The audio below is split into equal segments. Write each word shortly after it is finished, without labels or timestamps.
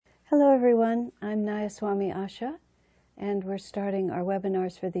Hello everyone, I'm Nayaswami Asha, and we're starting our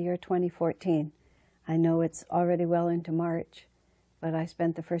webinars for the year 2014. I know it's already well into March, but I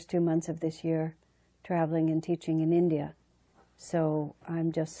spent the first 2 months of this year traveling and teaching in India, so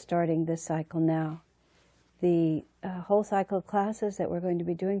I'm just starting this cycle now. The whole cycle of classes that we're going to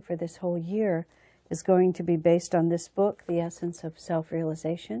be doing for this whole year is going to be based on this book, The Essence of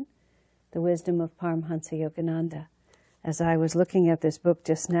Self-Realization, The Wisdom of Paramhansa Yogananda. As I was looking at this book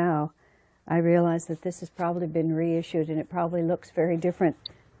just now, I realized that this has probably been reissued and it probably looks very different.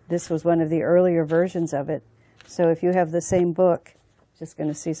 This was one of the earlier versions of it. So if you have the same book, just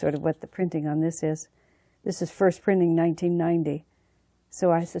going to see sort of what the printing on this is. This is first printing 1990.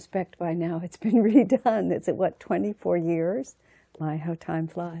 So I suspect by now it's been redone. It's at 24 years? My, how time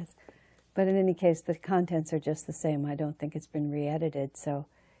flies. But in any case, the contents are just the same. I don't think it's been re-edited, so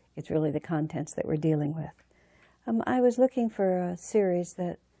it's really the contents that we're dealing with. I was looking for a series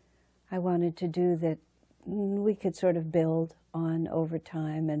that I wanted to do that we could sort of build on over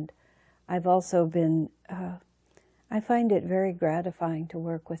time, and I've also been, I find it very gratifying to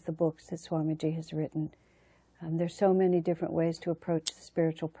work with the books that Swamiji has written. There's so many different ways to approach the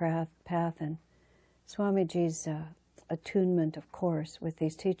spiritual path, and Swamiji's attunement, of course, with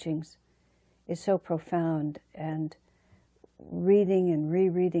these teachings is so profound, and reading and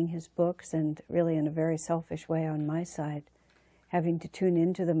rereading his books, and really in a very selfish way on my side, having to tune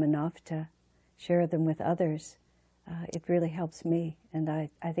into them enough to share them with others, it really helps me, and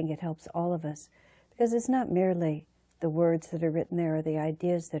I think it helps all of us, because it's not merely the words that are written there or the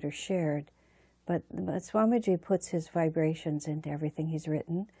ideas that are shared, but Swamiji puts his vibrations into everything he's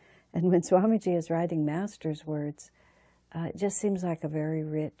written, and when Swamiji is writing Master's words, it just seems like a very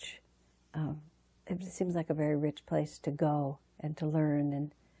rich place to go and to learn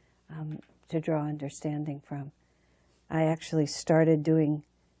and to draw understanding from. I actually started doing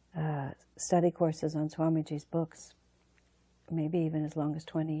study courses on Swamiji's books, maybe even as long as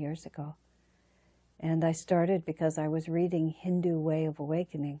 20 years ago. And I started because I was reading Hindu Way of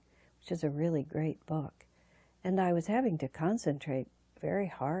Awakening, which is a really great book. And I was having to concentrate very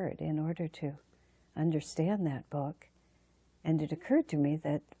hard in order to understand that book. And it occurred to me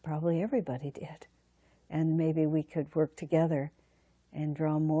that probably everybody did. And maybe we could work together and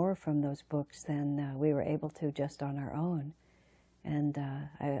draw more from those books than we were able to just on our own. And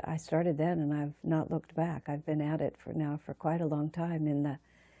I started then, and I've not looked back. I've been at it for quite a long time in the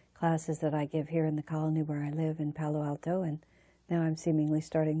classes that I give here in the colony where I live in Palo Alto, and now I'm seemingly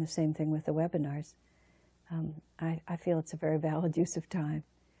starting the same thing with the webinars. I feel it's a very valid use of time,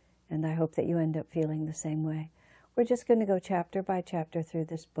 and I hope that you end up feeling the same way. We're just going to go chapter by chapter through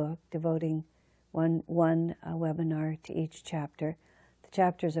this book, devoting one webinar to each chapter. The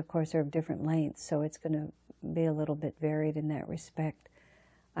chapters, of course, are of different lengths, so it's going to be a little bit varied in that respect.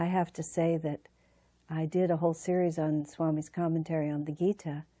 I have to say that I did a whole series on Swami's commentary on the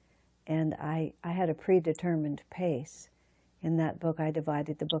Gita, and I had a predetermined pace. In that book, I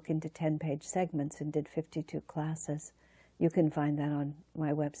divided the book into 10-page segments and did 52 classes. You can find that on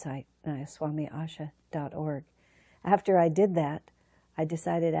my website, nayaswamiasha.org. After I did that, I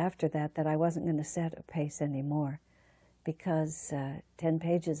decided after that I wasn't going to set a pace anymore, because 10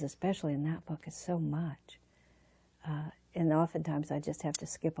 pages, especially in that book, is so much. And oftentimes I just have to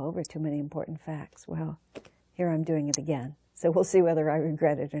skip over too many important facts. Well, here I'm doing it again, so we'll see whether I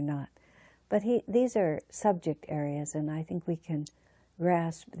regret it or not. But these are subject areas, and I think we can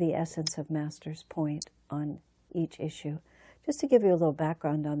grasp the essence of Master's point on each issue. Just to give you a little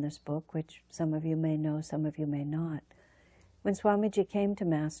background on this book, which some of you may know, some of you may not. When Swamiji came to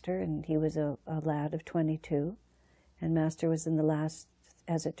Master, and he was a lad of 22, and Master was in the last,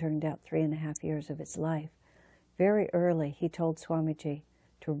 as it turned out, 3.5 years of his life, very early he told Swamiji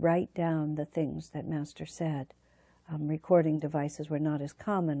to write down the things that Master said. Recording devices were not as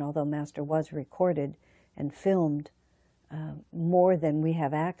common, although Master was recorded and filmed more than we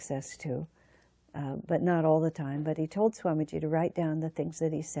have access to, but not all the time. But he told Swamiji to write down the things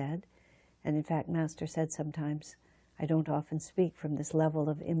that he said. And in fact, Master said sometimes, I don't often speak from this level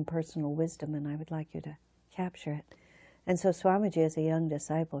of impersonal wisdom, and I would like you to capture it. And so Swamiji, as a young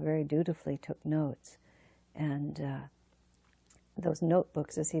disciple, very dutifully took notes. And those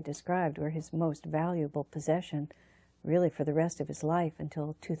notebooks, as he described, were his most valuable possession, really for the rest of his life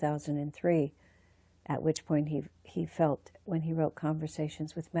until 2003, at which point he felt, when he wrote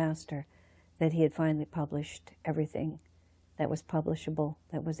Conversations with Master, that he had finally published everything that was publishable,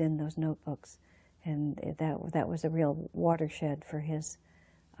 that was in those notebooks. And that was a real watershed for his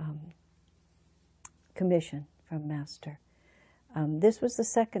commission from Master. This was the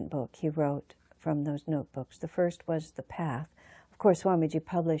second book he wrote from those notebooks. The first was The Path. Of course, Swamiji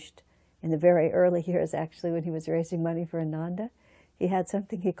published in the very early years, actually, when he was raising money for Ananda. He had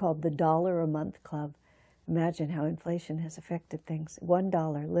something he called the $1 a month club. Imagine how inflation has affected things.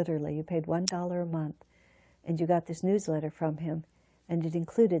 $1, literally. You paid $1 a month, and you got this newsletter from him, and it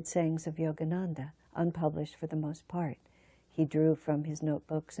included sayings of Yogananda, unpublished for the most part. He drew from his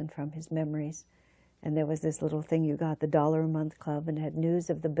notebooks and from his memories. And there was this little thing you got, the $1 a month club, and it had news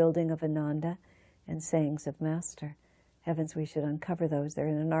of the building of Ananda and sayings of Master. Heavens, we should uncover those. They're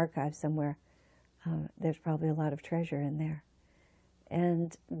in an archive somewhere. There's probably a lot of treasure in there.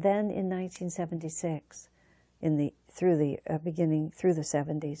 And then in 1976, through the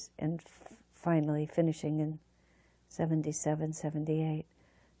 70s, and finally finishing in 77, 78,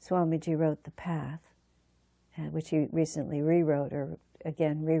 Swamiji wrote The Path, which he recently rewrote, or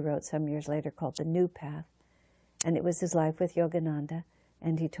again rewrote some years later, called The New Path. And it was his life with Yogananda,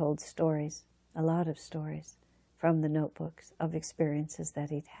 and he told stories, a lot of stories, from the notebooks of experiences that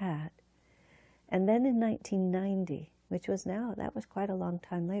he'd had. And then in 1990, that was quite a long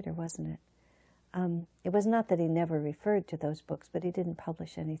time later, wasn't it? It was not that he never referred to those books, but he didn't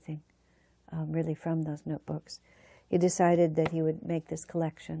publish anything really from those notebooks. He decided that he would make this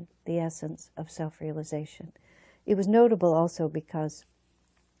collection, The Essence of Self-Realization. It was notable also because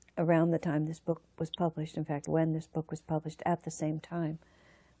around the time this book was published, in fact, when this book was published at the same time,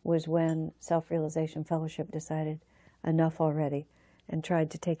 was when Self-Realization Fellowship decided enough already and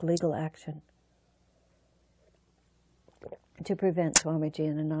tried to take legal action to prevent Swamiji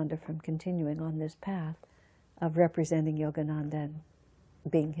and Ananda from continuing on this path of representing Yogananda and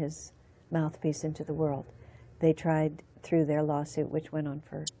being his mouthpiece into the world. They tried through their lawsuit, which went on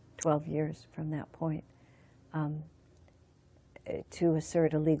for 12 years from that point, to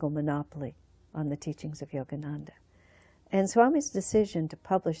assert a legal monopoly on the teachings of Yogananda. And Swami's decision to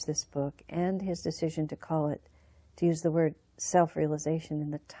publish this book and his decision to call it, to use the word self-realization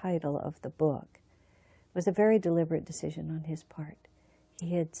in the title of the book, was a very deliberate decision on his part.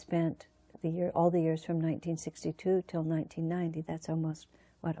 He had spent all the years from 1962 till 1990, that's almost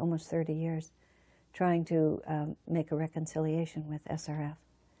 30 years, trying to make a reconciliation with SRF.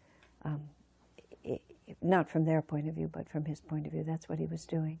 Not from their point of view, but from his point of view, that's what he was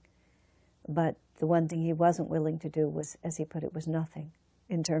doing. But the one thing he wasn't willing to do was, as he put it, was nothing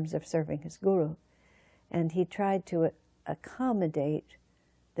in terms of serving his guru. And he tried to accommodate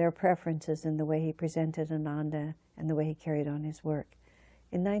their preferences in the way he presented Ananda and the way he carried on his work.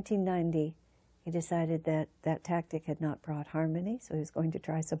 In 1990, he decided that that tactic had not brought harmony, so he was going to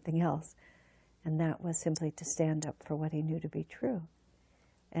try something else. And that was simply to stand up for what he knew to be true.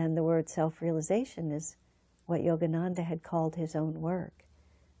 And the word self-realization is what Yogananda had called his own work.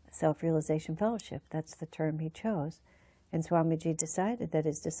 Self-realization fellowship, that's the term he chose. And Swamiji decided that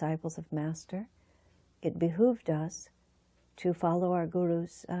as disciples of Master, it behooved us to follow our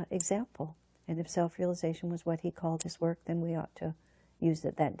Guru's example. And if self-realization was what he called his work, then we ought to use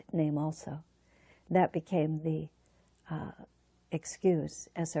that name also. That became the excuse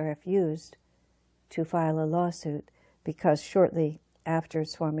SRF used to file a lawsuit, because shortly after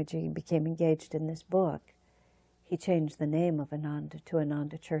Swamiji became engaged in this book, he changed the name of Ananda to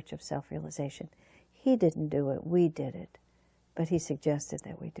Ananda Church of Self-Realization. He didn't do it, we did it, but he suggested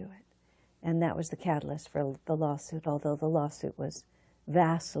that we do it. And that was the catalyst for the lawsuit, although the lawsuit was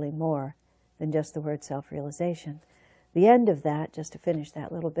vastly more than just the word self-realization. The end of that, just to finish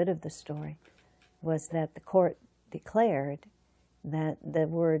that little bit of the story, was that the court declared that the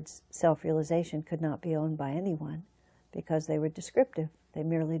words self-realization could not be owned by anyone because they were descriptive. They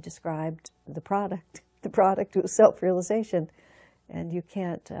merely described the product. The product was self-realization. And you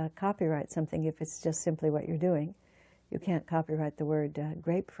can't copyright something if it's just simply what you're doing. You can't copyright the word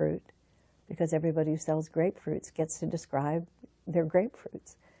grapefruit, because everybody who sells grapefruits gets to describe their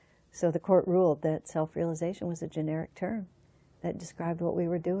grapefruits. So the court ruled that self-realization was a generic term that described what we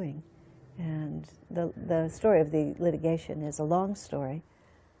were doing. And the story of the litigation is a long story,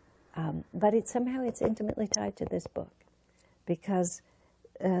 but somehow it's intimately tied to this book, because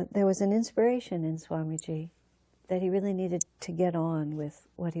there was an inspiration in Swamiji that he really needed to get on with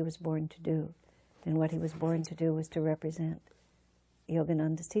what he was born to do. And what he was born to do was to represent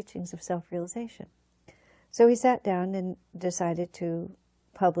Yogananda's teachings of self-realization. So he sat down and decided to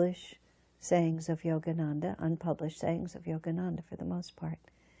publish sayings of Yogananda, unpublished sayings of Yogananda for the most part.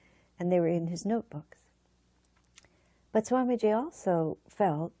 And they were in his notebooks. But Swamiji also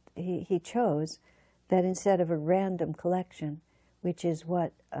felt, he chose, that instead of a random collection, which is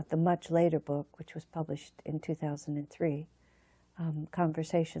what the much later book, which was published in 2003,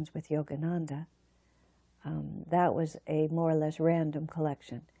 Conversations with Yogananda, that was a more or less random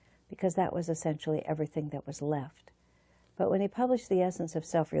collection, because that was essentially everything that was left. But when he published The Essence of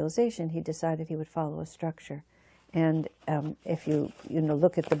Self-Realization, he decided he would follow a structure. And if you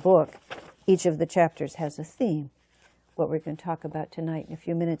look at the book, each of the chapters has a theme. What we're going to talk about tonight in a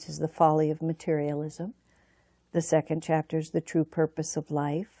few minutes is the folly of materialism. The second chapter is the true purpose of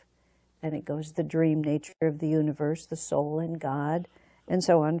life. Then it goes the dream nature of the universe, the soul and God, and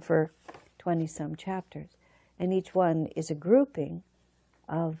so on for 20-some chapters. And each one is a grouping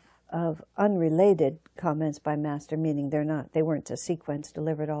of unrelated comments by Master, meaning they weren't a sequence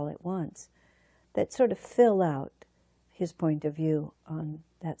delivered all at once, that sort of fill out his point of view on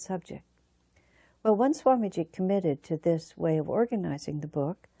that subject. Well, once Swamiji committed to this way of organizing the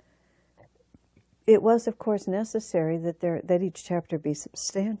book, it was, of course, necessary that each chapter be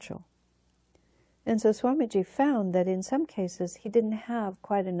substantial. And so Swamiji found that in some cases he didn't have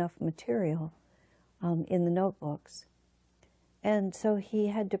quite enough material in the notebooks. And so he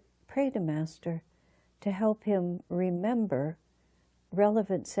had to pray to Master to help him remember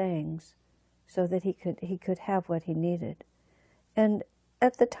relevant sayings so that he could have what he needed. And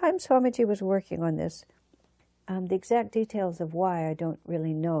at the time Swamiji was working on this, the exact details of why I don't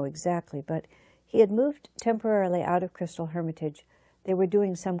really know exactly, but he had moved temporarily out of Crystal Hermitage. They were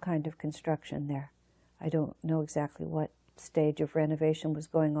doing some kind of construction there. I don't know exactly what stage of renovation was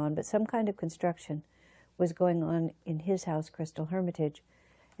going on, but some kind of construction was going on in his house, Crystal Hermitage,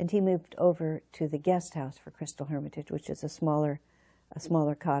 and he moved over to the guest house for Crystal Hermitage, which is a smaller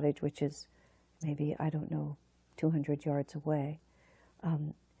cottage, which is maybe, 200 yards away.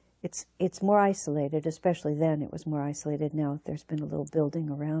 It's more isolated, especially then it was more isolated. Now there's been a little building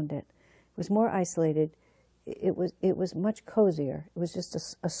around it. It was more isolated. It was much cozier. It was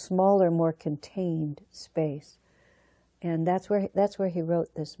just a smaller, more contained space. And that's where he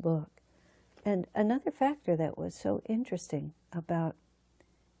wrote this book. And another factor that was so interesting about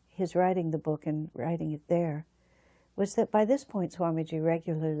his writing the book and writing it there was that by this point Swamiji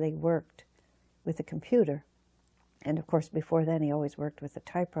regularly worked with a computer. And of course before then he always worked with a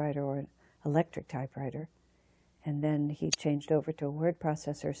typewriter or an electric typewriter. And then he changed over to a word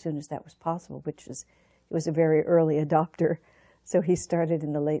processor as soon as that was possible, he was a very early adopter. So he started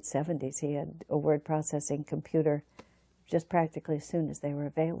in the late 70s. He had a word processing computer just practically as soon as they were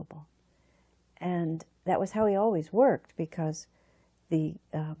available. And that was how he always worked, because the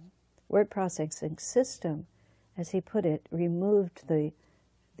word processing system, as he put it, removed the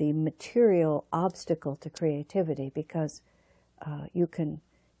material obstacle to creativity, because you can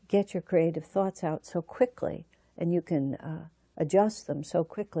get your creative thoughts out so quickly and you can adjust them so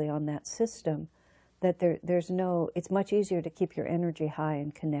quickly on that system that it's much easier to keep your energy high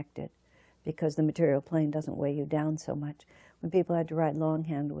and connected, because the material plane doesn't weigh you down so much. When people had to write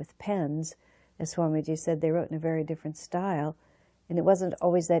longhand with pens, as Swamiji said, they wrote in a very different style, and it wasn't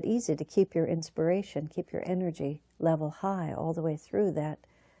always that easy to keep your inspiration, keep your energy level high all the way through that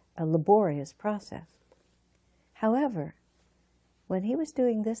laborious process. However, when he was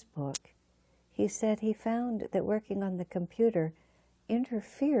doing this book, he said he found that working on the computer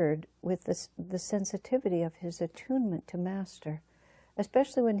interfered with the sensitivity of his attunement to Master,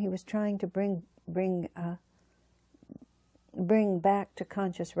 especially when he was trying to bring back to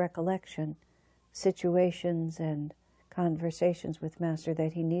conscious recollection situations and conversations with Master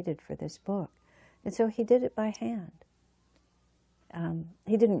that he needed for this book. And so he did it by hand.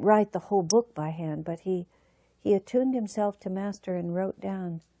 He didn't write the whole book by hand, but he attuned himself to Master and wrote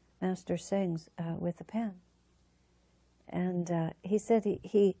down Master sayings with a pen. And he said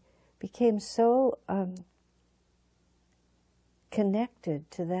he became so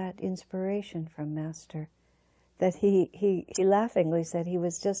connected to that inspiration from Master that he laughingly said he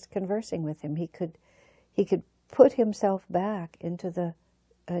was just conversing with him. He could put himself back into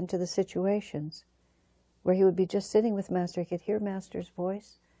the situations where he would be just sitting with Master. He could hear Master's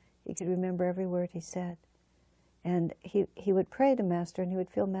voice. He could remember every word he said. And he would pray to Master, and he would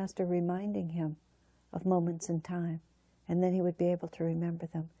feel Master reminding him of moments in time. And then he would be able to remember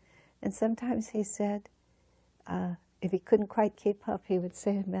them. And sometimes he said, if he couldn't quite keep up, he would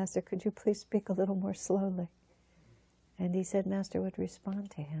say, Master, could you please speak a little more slowly? And he said Master would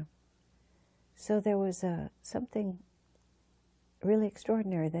respond to him. So there was something really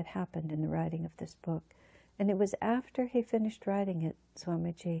extraordinary that happened in the writing of this book. And it was after he finished writing it,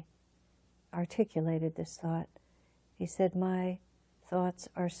 Swamiji articulated this thought. He said, my thoughts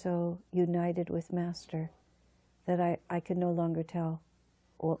are so united with Master that I can no longer tell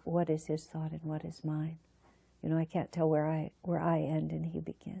what is his thought and what is mine. I can't tell where I end and he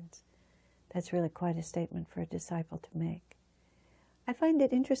begins. That's really quite a statement for a disciple to make. I find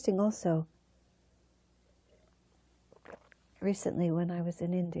it interesting also. Recently when I was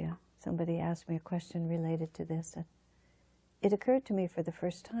in India, somebody asked me a question related to this, and it occurred to me for the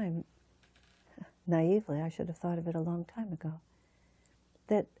first time, naively, I should have thought of it a long time ago,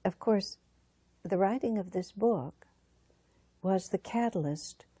 that, of course, the writing of this book was the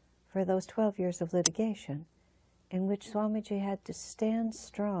catalyst for those 12 years of litigation in which Swamiji had to stand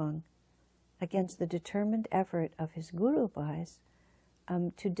strong against the determined effort of his Guru Bhais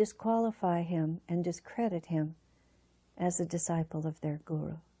to disqualify him and discredit him as a disciple of their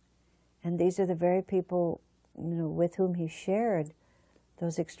Guru. And these are the very people, with whom he shared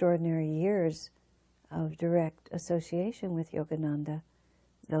those extraordinary years of direct association with Yogananda.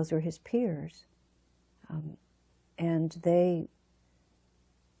 Those were his peers. And they,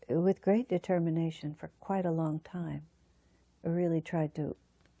 with great determination for quite a long time, really tried to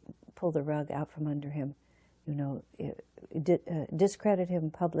pull the rug out from under him, discredit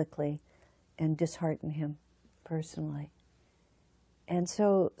him publicly and dishearten him personally. And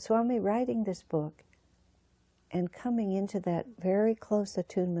so Swami writing this book and coming into that very close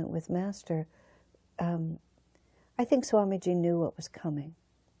attunement with Master, I think Swamiji knew what was coming,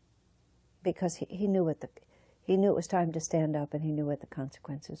 because he knew he knew it was time to stand up, and he knew what the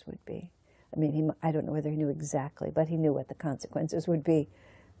consequences would be. I mean, I don't know whether he knew exactly, but he knew what the consequences would be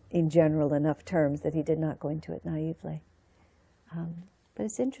in general enough terms that he did not go into it naively. But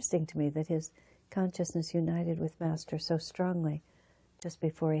it's interesting to me that his consciousness united with Master so strongly just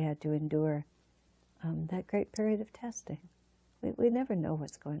before he had to endure that great period of testing. We never know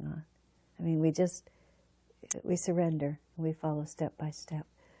what's going on. I mean, we surrender, and we follow step by step.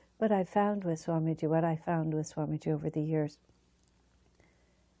 What I found with Swamiji over the years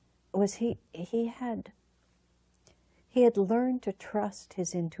was he had learned to trust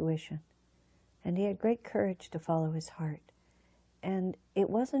his intuition, and he had great courage to follow his heart. And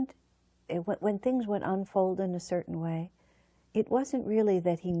when things would unfold in a certain way, it wasn't really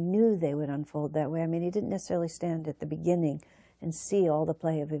that he knew they would unfold that way. I mean, he didn't necessarily stand at the beginning and see all the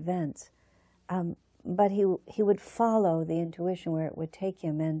play of events, but he would follow the intuition where it would take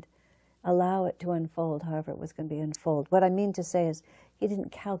him and allow it to unfold however it was going to be unfold. What I mean to say is he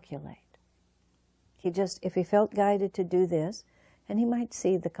didn't calculate. He just, if he felt guided to do this, and he might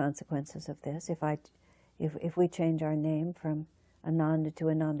see the consequences of this, if we change our name from Ananda to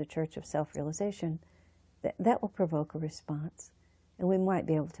Ananda Church of Self-Realization, that will provoke a response, and we might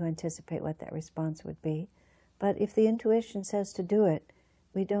be able to anticipate what that response would be. But if the intuition says to do it,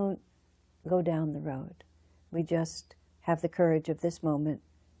 we don't go down the road. We just have the courage of this moment,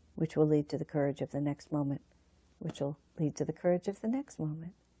 which will lead to the courage of the next moment, which will lead to the courage of the next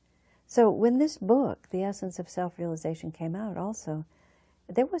moment. So when this book, The Essence of Self-Realization, came out also,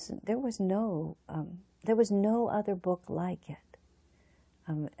 there was no other book like it.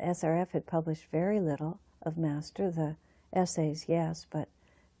 SRF had published very little of Master, the essays, yes, but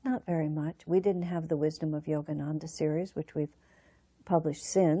not very much. We didn't have the Wisdom of Yogananda series, which we've published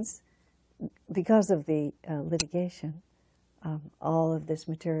since. Because of the litigation, all of this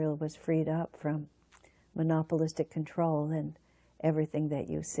material was freed up from monopolistic control, and everything that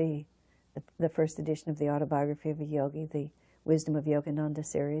you see, the first edition of the Autobiography of a Yogi, the Wisdom of Yogananda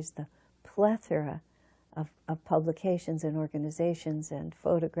series, the plethora of publications and organizations and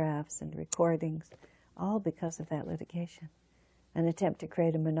photographs and recordings, all because of that litigation. An attempt to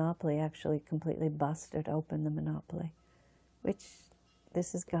create a monopoly actually completely busted open the monopoly, which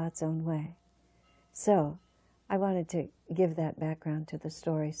this is God's own way. So I wanted to give that background to the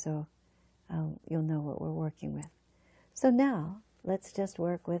story so you'll know what we're working with. So now let's just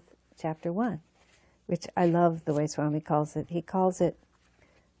work with Chapter 1, which I love the way Swami calls it. He calls it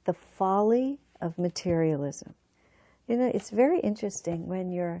the folly of materialism. It's very interesting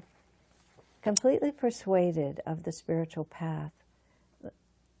when you're completely persuaded of the spiritual path.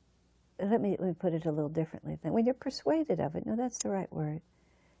 Let me put it a little differently. When you're persuaded of it, no, that's the right word.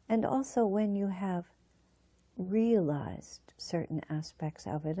 And also when you have realized certain aspects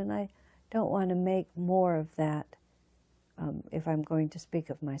of it. And I don't want to make more of that, if I'm going to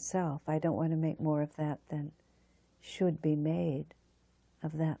speak of myself, I don't want to make more of that than should be made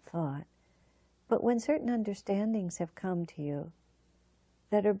of that thought. But when certain understandings have come to you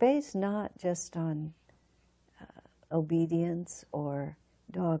that are based not just on obedience or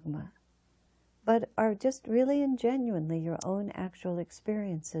dogma, but are just really and genuinely your own actual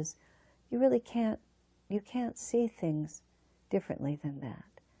experiences, you can't see things differently than that.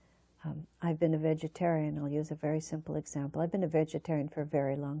 I've been a vegetarian. I'll use a very simple example. I've been a vegetarian for a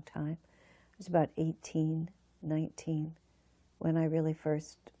very long time. I was about 18, 19 when I really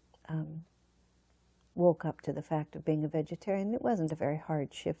first woke up to the fact of being a vegetarian. It wasn't a very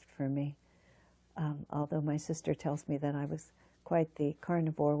hard shift for me, although my sister tells me that I was quite the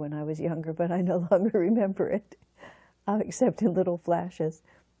carnivore when I was younger, but I no longer remember it. except in little flashes.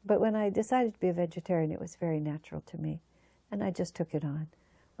 But when I decided to be a vegetarian, it was very natural to me, and I just took it on.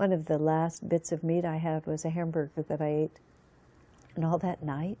 One of the last bits of meat I had was a hamburger that I ate, and all that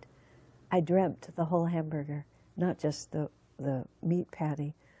night, I dreamt the whole hamburger, not just the meat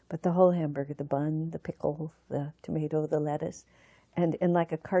patty, but the whole hamburger, the bun, the pickle, the tomato, the lettuce. And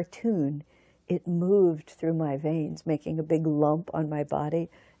like a cartoon, it moved through my veins, making a big lump on my body.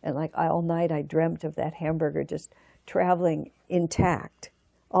 And like all night, I dreamt of that hamburger just traveling intact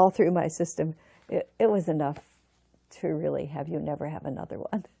all through my system. It was enough to really have you never have another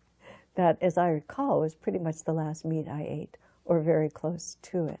one. That, as I recall, was pretty much the last meat I ate, or very close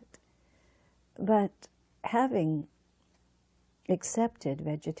to it. But having accepted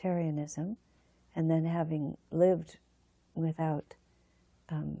vegetarianism, and then having lived without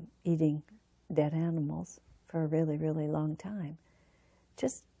eating dead animals for a really, really long time,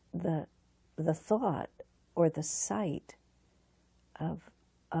 just the thought or the sight of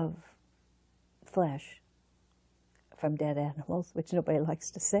flesh from dead animals, which nobody likes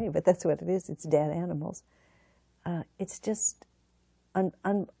to say, but that's what it is, it's dead animals. It's just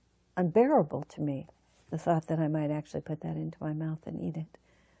unbearable to me, the thought that I might actually put that into my mouth and eat it.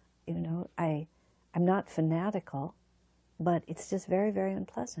 You know, I'm not fanatical, but it's just very, very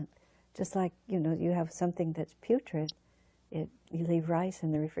unpleasant. Just like, you know, you have something that's putrid, you leave rice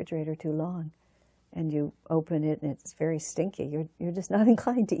in the refrigerator too long, and you open it and it's very stinky. You're just not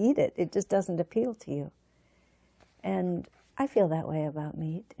inclined to eat it. It just doesn't appeal to you. And I feel that way about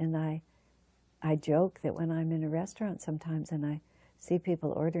meat, and I joke that when I'm in a restaurant sometimes and I see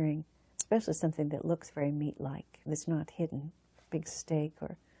people ordering, especially something that looks very meat-like, that's not hidden, big steak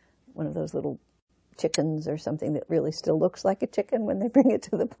or one of those little chickens or something that really still looks like a chicken when they bring it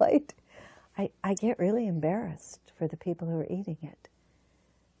to the plate, I get really embarrassed for the people who are eating it.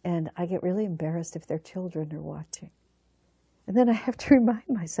 And I get really embarrassed if their children are watching. And then I have to remind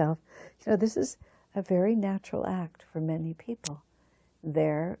myself, you know, this is a very natural act for many people.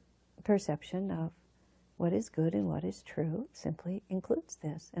 Their perception of what is good and what is true simply includes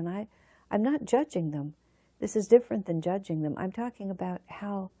this. And I'm not judging them. This is different than judging them. I'm talking about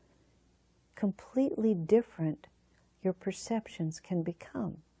how completely different your perceptions can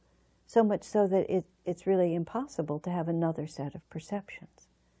become. So much so that it's really impossible to have another set of perceptions.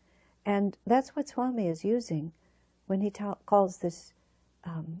 And that's what Swami is using when he calls this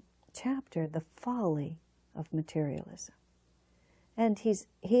chapter the folly of materialism. And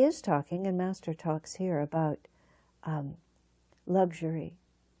he is talking, and Master talks here, about luxury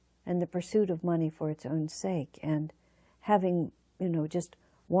and the pursuit of money for its own sake, and having, you know, just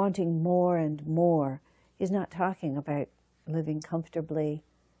wanting more and more. He's not talking about living comfortably,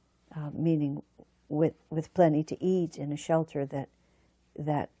 meaning with plenty to eat in a shelter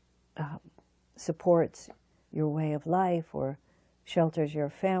that supports your way of life or shelters your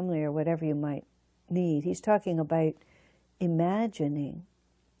family or whatever you might need. He's talking about imagining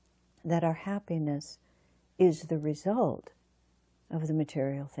that our happiness is the result of the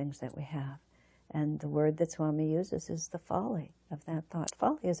material things that we have. And the word that Swami uses is the folly of that thought.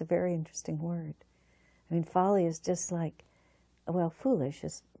 Folly is a very interesting word. I mean, folly is just like, well, foolish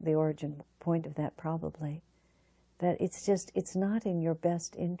is the origin point of that probably. That it's not in your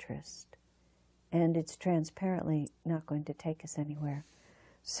best interest. And it's transparently not going to take us anywhere.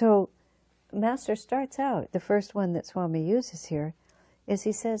 So Master starts out, the first one that Swami uses here, is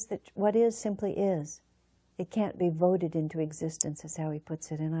he says that what is simply is. It can't be voted into existence, is how he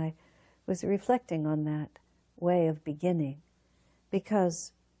puts it. And I was reflecting on that way of beginning,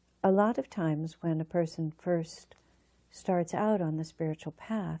 because a lot of times when a person first starts out on the spiritual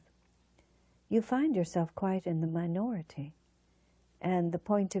path, you find yourself quite in the minority. And the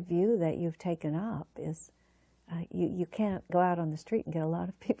point of view that you've taken up is you can't go out on the street and get a lot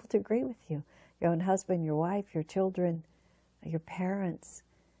of people to agree with you. Your own husband, your wife, your children, your parents,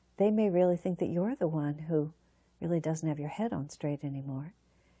 they may really think that you're the one who really doesn't have your head on straight anymore.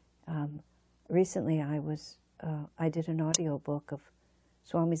 Recently I did an audio book of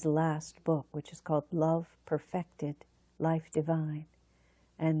Swami's last book, which is called Love Perfected, Life Divine.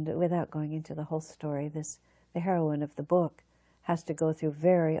 And without going into the whole story, the heroine of the book has to go through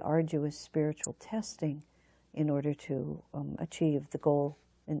very arduous spiritual testing in order to achieve the goal,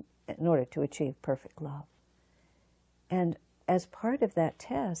 in order to achieve perfect love. And as part of that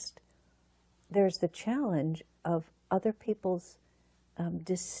test, there's the challenge of other people's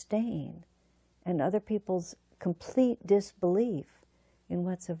disdain and other people's complete disbelief in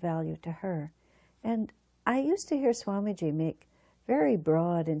what's of value to her. And I used to hear Swamiji make very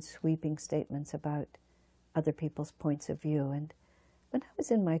broad and sweeping statements about other people's points of view, and when I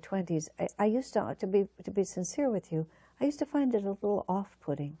was in my 20s, I used to be sincere with you, I used to find it a little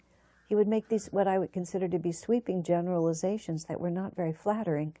off-putting. He would make these, what I would consider to be sweeping generalizations that were not very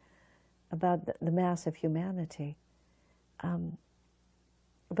flattering about the mass of humanity.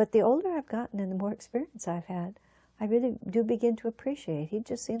 But the older I've gotten and the more experience I've had, I really do begin to appreciate. He'd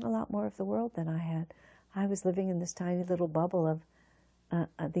just seen a lot more of the world than I had. I was living in this tiny little bubble of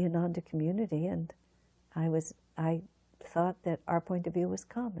the Ananda community, and I thought that our point of view was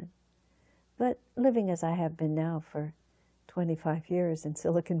common. But living as I have been now for 25 years in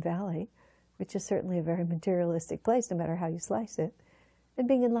Silicon Valley, which is certainly a very materialistic place, no matter how you slice it, and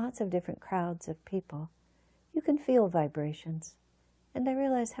being in lots of different crowds of people, you can feel vibrations. And I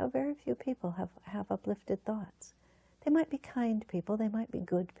realize how very few people have uplifted thoughts. They might be kind people, they might be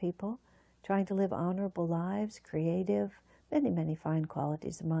good people, trying to live honorable lives, creative, many, many fine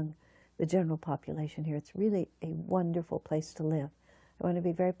qualities among the general population here. It's really a wonderful place to live. I want to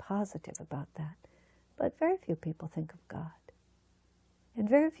be very positive about that. But very few people think of God. And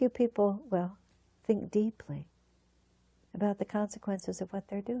very few people, well, think deeply about the consequences of what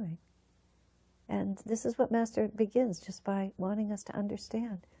they're doing. And this is what Master begins, just by wanting us to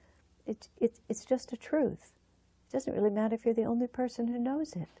understand. It's just a truth. It doesn't really matter if you're the only person who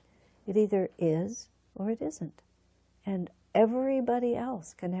knows it. It either is or it isn't. And everybody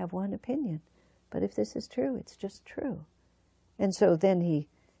else can have one opinion. But if this is true, it's just true. And so then he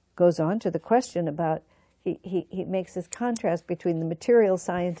goes on to the question about, he makes this contrast between the material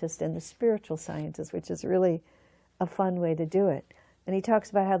scientist and the spiritual scientist, which is really a fun way to do it. And he talks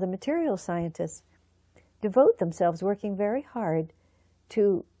about how the material scientists devote themselves working very hard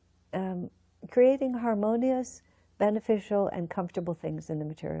to creating harmonious, beneficial, and comfortable things in the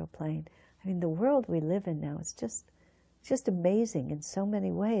material plane. I mean, the world we live in now is just amazing in so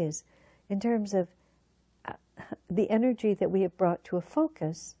many ways in terms of the energy that we have brought to a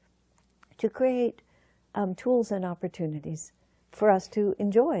focus to create tools and opportunities for us to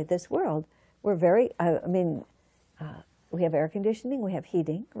enjoy this world. We're very, we have air conditioning, we have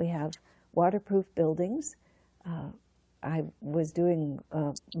heating, we have waterproof buildings. I was doing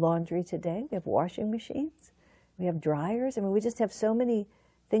laundry today. We have washing machines. We have dryers. I mean, we just have so many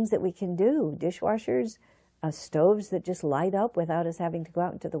things that we can do. Dishwashers, stoves that just light up without us having to go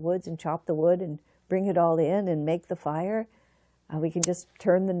out into the woods and chop the wood and bring it all in and make the fire. We can just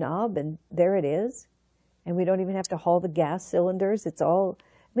turn the knob and there it is. And we don't even have to haul the gas cylinders. It's all,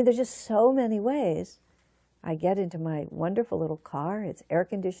 there's just so many ways. I get into my wonderful little car. It's air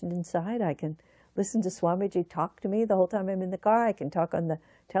conditioned inside. I can listen to Swamiji talk to me the whole time I'm in the car. I can talk on the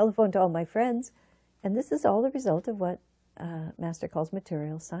telephone to all my friends. And this is all the result of what Master calls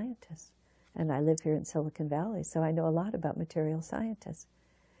material scientists. And I live here in Silicon Valley, so I know a lot about material scientists.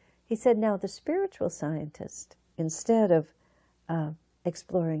 He said, now the spiritual scientist, instead of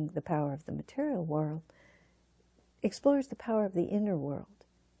exploring the power of the material world, explores the power of the inner world,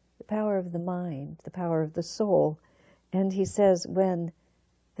 the power of the mind, the power of the soul. And he says when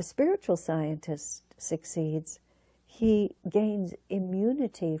the spiritual scientist succeeds, he gains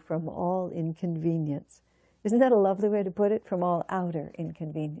immunity from all inconvenience. Isn't that a lovely way to put it? From all outer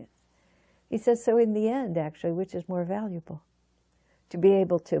inconvenience. He says, so in the end, actually, which is more valuable? To be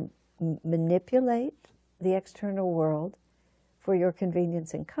able to manipulate the external world for your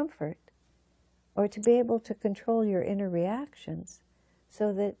convenience and comfort, or to be able to control your inner reactions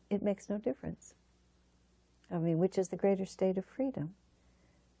so that it makes no difference. Which is the greater state of freedom?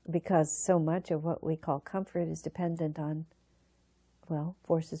 Because so much of what we call comfort is dependent on,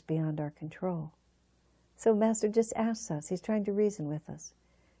 forces beyond our control. So Master just asks us, he's trying to reason with us.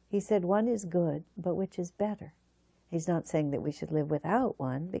 He said, one is good, but which is better? He's not saying that we should live without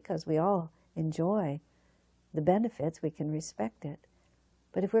one, because we all enjoy the benefits, we can respect it.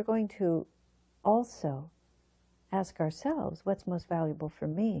 But if we're going to also ask ourselves, what's most valuable for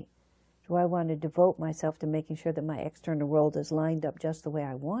me? Do I want to devote myself to making sure that my external world is lined up just the way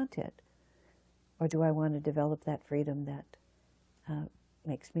I want it? Or do I want to develop that freedom that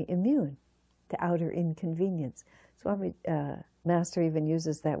makes me immune to outer inconvenience? So Master even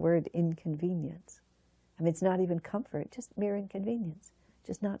uses that word, inconvenience. It's not even comfort, just mere inconvenience,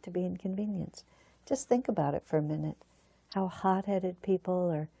 just not to be inconvenienced. Just think about it for a minute, how hot-headed people,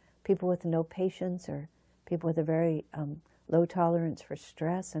 or people with no patience, or people with a very low tolerance for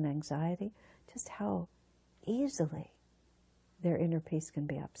stress and anxiety, just how easily their inner peace can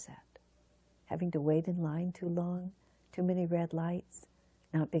be upset. Having to wait in line too long, too many red lights,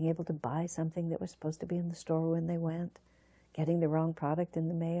 not being able to buy something that was supposed to be in the store when they went, getting the wrong product in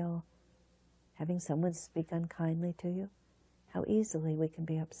the mail, having someone speak unkindly to you, how easily we can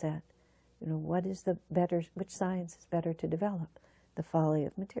be upset. Which science is better to develop? the folly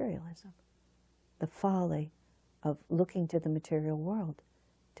of materialism, the folly of looking to the material world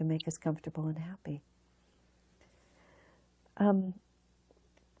to make us comfortable and happy.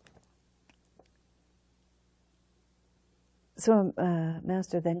 So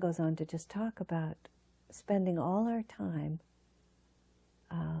Master then goes on to just talk about spending all our time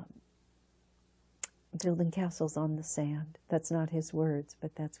building castles on the sand. That's not his words,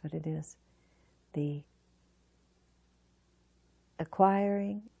 but that's what it is. The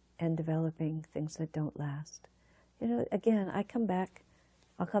acquiring and developing things that don't last. You know, again, I'll come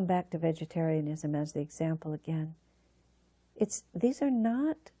back to vegetarianism as the example again. These are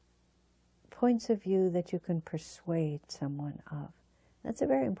not points of view that you can persuade someone of. That's a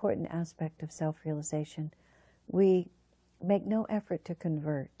very important aspect of self-realization. We make no effort to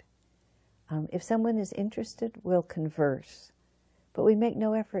convert. If someone is interested, we'll converse. But we make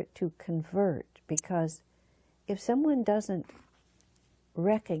no effort to convert, because if someone doesn't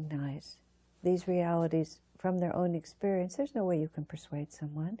recognize these realities from their own experience, there's no way you can persuade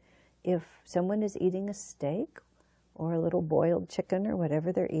someone. If someone is eating a steak or a little boiled chicken or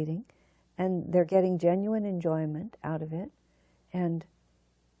whatever they're eating, and they're getting genuine enjoyment out of it, and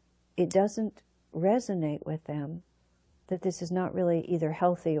it doesn't resonate with them that this is not really either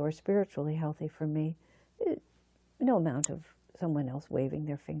healthy or spiritually healthy for me, no amount of someone else waving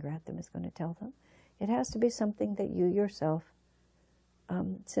their finger at them is going to tell them. It has to be something that you yourself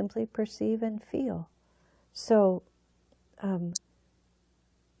simply perceive and feel. So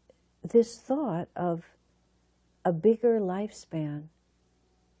this thought of a bigger lifespan,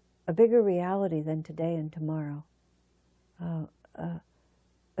 a bigger reality than today and tomorrow,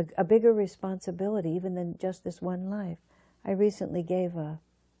 a bigger responsibility even than just this one life. I recently gave a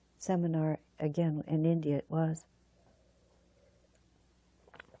seminar, again, in India it was.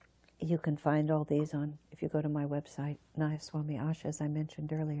 You can find all these on, if you go to my website, Nayaswami Asha, as I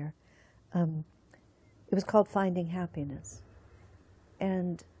mentioned earlier. It was called Finding Happiness.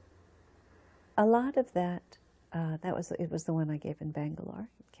 And a lot of that, it was the one I gave in Bangalore,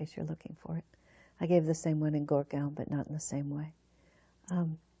 in case you're looking for it. I gave the same one in Gurgaon, but not in the same way.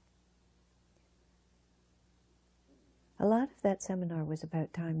 A lot of that seminar was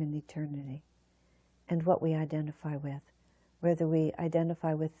about time and eternity and what we identify with, whether we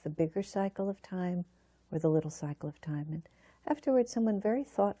identify with the bigger cycle of time or the little cycle of time. And afterwards, someone very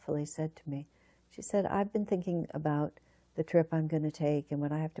thoughtfully said to me, she said, I've been thinking about the trip I'm going to take and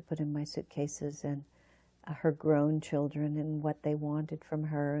what I have to put in my suitcases, and her grown children and what they wanted from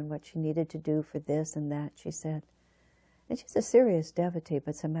her and what she needed to do for this and that, she said. And she's a serious devotee,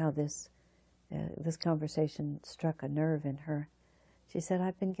 but somehow this conversation struck a nerve in her. She said,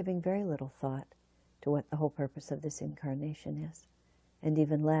 I've been giving very little thought to what the whole purpose of this incarnation is, and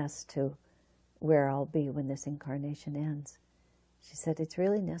even less to where I'll be when this incarnation ends. She said, it's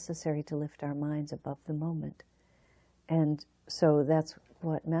really necessary to lift our minds above the moment. And so that's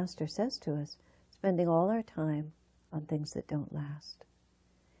what Master says to us, spending all our time on things that don't last.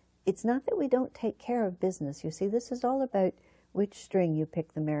 It's not that we don't take care of business. You see, this is all about which string you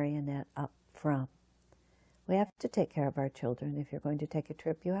pick the marionette up from. We have to take care of our children. If you're going to take a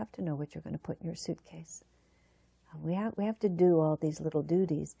trip, you have to know what you're going to put in your suitcase. We have to do all these little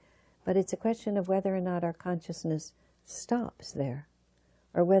duties, but it's a question of whether or not our consciousness stops there,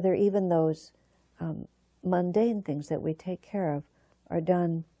 or whether even those mundane things that we take care of are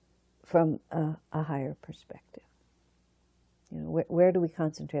done from a higher perspective. You know, where do we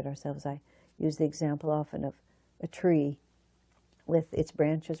concentrate ourselves? I use the example often of a tree with its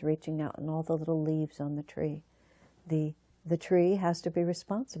branches reaching out and all the little leaves on the tree. The tree has to be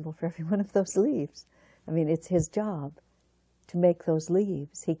responsible for every one of those leaves. I mean, it's his job to make those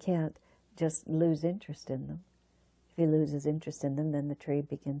leaves. He can't just lose interest in them. If he loses interest in them, then the tree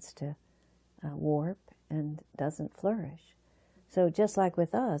begins to warp and doesn't flourish. So just like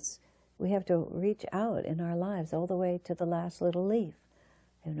with us, we have to reach out in our lives all the way to the last little leaf.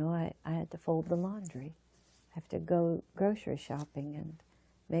 You know, I had to fold the laundry. I have to go grocery shopping and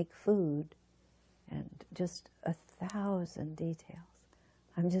make food, and just 1,000 details.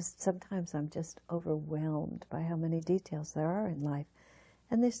 Sometimes I'm just overwhelmed by how many details there are in life.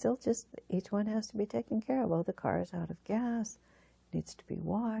 And they still just, each one has to be taken care of. Oh, the car is out of gas, needs to be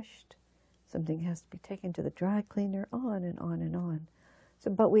washed, something has to be taken to the dry cleaner, on and on and on. So,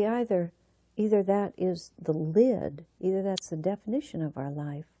 but we either that is the lid, either that's the definition of our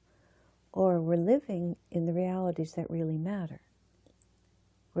life, or we're living in the realities that really matter.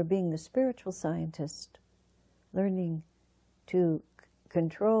 We're being the spiritual scientist, learning to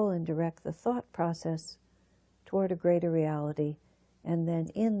control and direct the thought process toward a greater reality, and then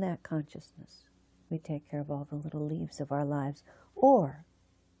in that consciousness, we take care of all the little leaves of our lives, Or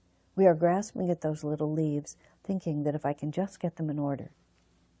we are grasping at those little leaves, thinking that if I can just get them in order.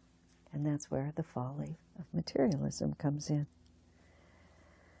 And that's where the folly of materialism comes in.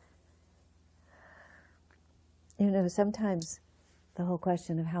 You know, sometimes the whole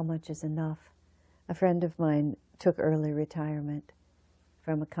question of how much is enough. A friend of mine took early retirement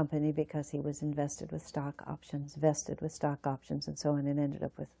from a company because he was vested with stock options, and so on, and ended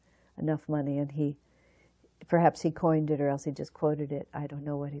up with enough money. And perhaps he coined it, or else he just quoted it. I don't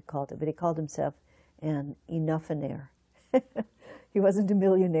know what he called it, but he called himself an enoughaire. He wasn't a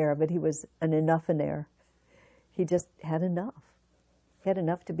millionaire, but he was an enoughaire. He just had enough. He had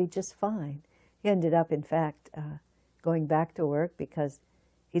enough to be just fine. He ended up, in fact, going back to work because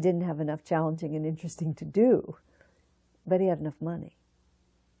he didn't have enough challenging and interesting to do, but he had enough money.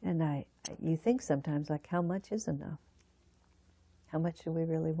 And you think sometimes, like, how much is enough? How much do we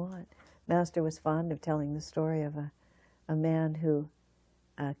really want? Master was fond of telling the story of a man who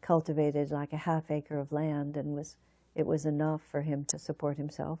cultivated like a half acre of land, and it was enough for him to support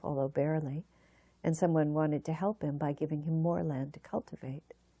himself, although barely. And someone wanted to help him by giving him more land to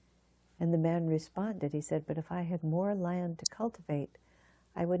cultivate. And the man responded, he said, but if I had more land to cultivate,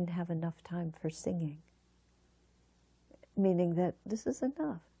 I wouldn't have enough time for singing. Meaning that this is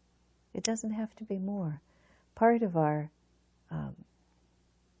enough. It doesn't have to be more. Part of our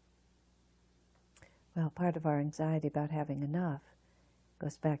anxiety about having enough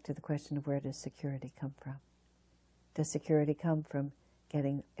goes back to the question of, where does security come from? Does security come from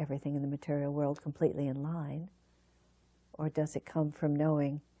getting everything in the material world completely in line? Or does it come from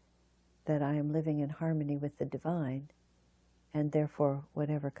knowing that I am living in harmony with the divine, and therefore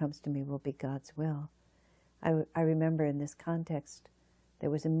whatever comes to me will be God's will? I remember in this context, there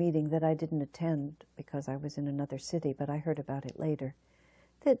was a meeting that I didn't attend because I was in another city, but I heard about it later,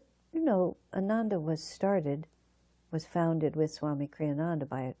 that, Ananda was founded with Swami Kriyananda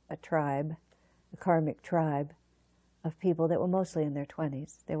by a tribe, a karmic tribe of people that were mostly in their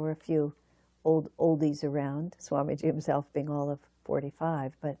 20s. There were a few oldies around, Swamiji himself being all of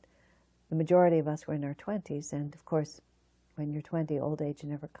 45, but the majority of us were in our 20s, and of course, when you're 20, old age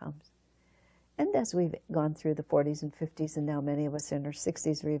never comes. And as we've gone through the 40s and 50s, and now many of us in our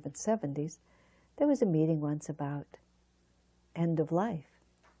 60s or even 70s, there was a meeting once about end of life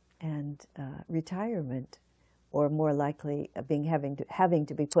and retirement, or more likely having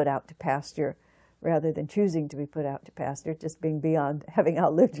to be put out to pasture rather than choosing to be put out to pasture, just being beyond having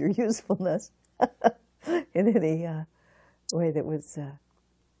outlived your usefulness in any way that was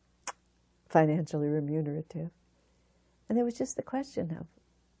financially remunerative. And there was just the question of,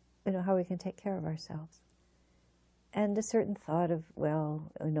 how we can take care of ourselves. And a certain thought of,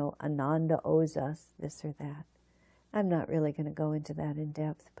 Ananda owes us this or that. I'm not really going to go into that in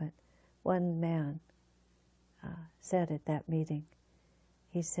depth, but one man said at that meeting,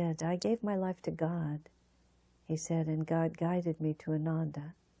 he said, I gave my life to God. He said, and God guided me to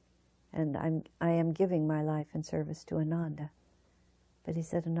Ananda. And I am giving my life in service to Ananda. But he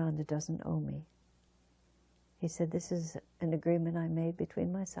said, Ananda doesn't owe me. He said, this is an agreement I made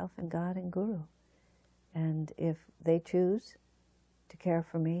between myself and God and Guru. And if they choose to care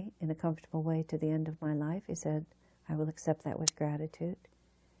for me in a comfortable way to the end of my life, he said, I will accept that with gratitude.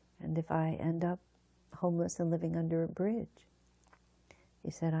 And if I end up homeless and living under a bridge, he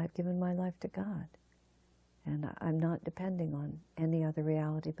said, I've given my life to God. And I'm not depending on any other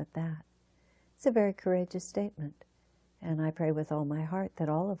reality but that. It's a very courageous statement. And I pray with all my heart that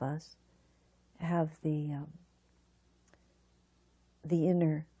all of us have the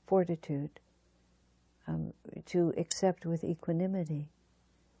inner fortitude to accept with equanimity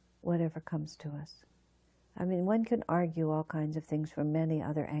whatever comes to us. I mean, one can argue all kinds of things from many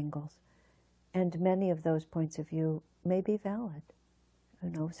other angles, and many of those points of view may be valid.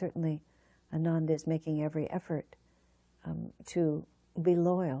 Certainly Ananda is making every effort to be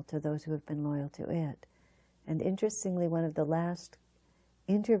loyal to those who have been loyal to it. And interestingly, one of the last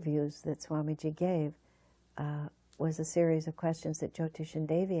interviews that Swamiji gave was a series of questions that Jyotish and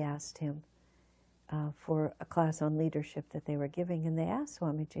Devi asked him for a class on leadership that they were giving. And they asked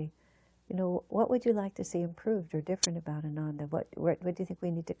Swamiji, what would you like to see improved or different about Ananda? What do you think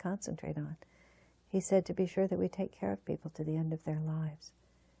we need to concentrate on? He said, to be sure that we take care of people to the end of their lives.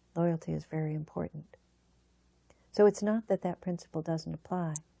 Loyalty is very important. So it's not that that principle doesn't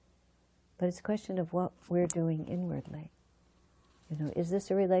apply, but it's a question of what we're doing inwardly. Is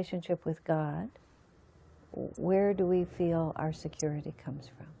this a relationship with God? Where do we feel our security comes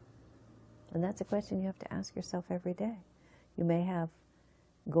from? And that's a question you have to ask yourself every day. You may have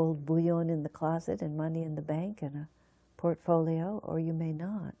gold bullion in the closet and money in the bank and a portfolio, or you may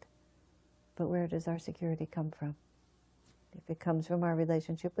not. But where does our security come from? if it comes from our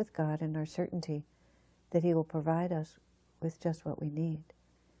relationship with God and our certainty that He will provide us with just what we need.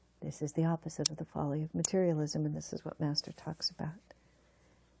 This is the opposite of the folly of materialism, and this is what Master talks about.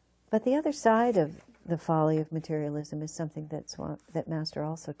 But the other side of the folly of materialism is something that Master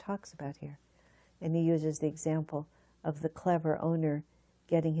also talks about here. And he uses the example of the clever owner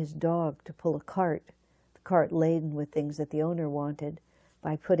getting his dog to pull the cart laden with things that the owner wanted,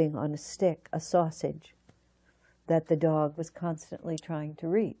 by putting on a stick a sausage that the dog was constantly trying to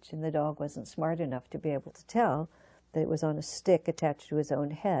reach. And the dog wasn't smart enough to be able to tell that it was on a stick attached to his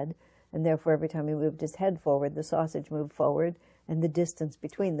own head, and therefore every time he moved his head forward, the sausage moved forward, and the distance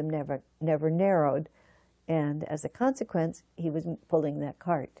between them never narrowed. And as a consequence, he was pulling that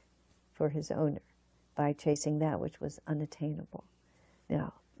cart for his owner by chasing that which was unattainable.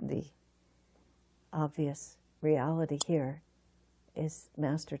 Now, the obvious reality here is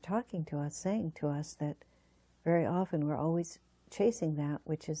Master talking to us, saying to us that very often we're always chasing that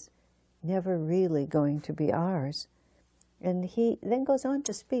which is never really going to be ours. And he then goes on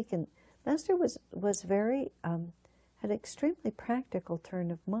to speak, and Master was very, had an extremely practical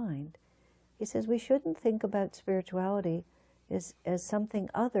turn of mind. He says we shouldn't think about spirituality as something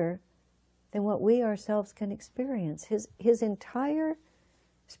other than what we ourselves can experience. His entire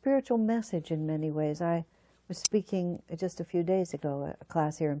spiritual message, in many ways, I was speaking just a few days ago at a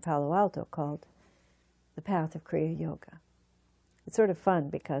class here in Palo Alto called The Path of Kriya Yoga. It's sort of fun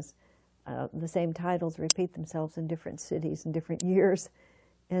because the same titles repeat themselves in different cities and different years,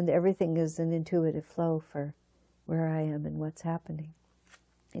 and everything is an intuitive flow for where I am and what's happening.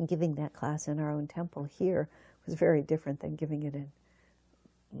 And giving that class in our own temple here was very different than giving it in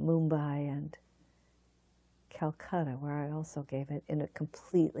Mumbai and Calcutta, where I also gave it in a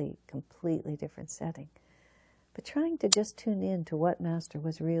completely different setting. But trying to just tune in to what Master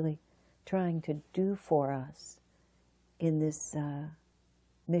was really trying to do for us in this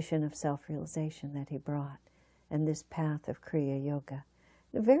mission of self-realization that he brought, and this path of Kriya Yoga.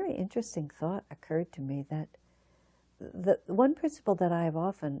 A very interesting thought occurred to me that the one principle that I have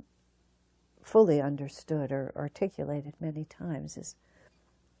often fully understood or articulated many times is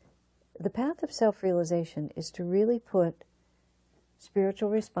the path of self-realization is to really put spiritual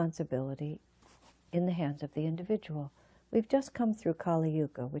responsibility in the hands of the individual. We've just come through Kali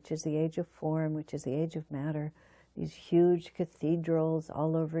Yuga, which is the age of form, which is the age of matter, these huge cathedrals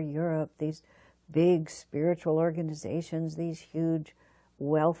all over Europe, these big spiritual organizations, these huge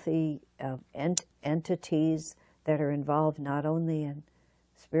wealthy entities that are involved not only in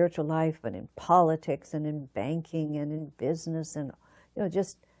spiritual life, but in politics and in banking and in business, and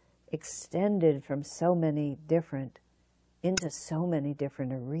just extended from so many different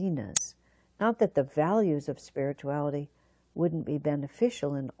arenas. Not that the values of spirituality wouldn't be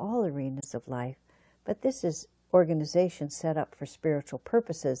beneficial in all arenas of life, but this is organizations set up for spiritual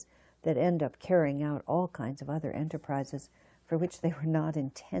purposes that end up carrying out all kinds of other enterprises for which they were not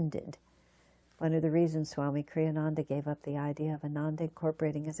intended. One of the reasons Swami Kriyananda gave up the idea of Ananda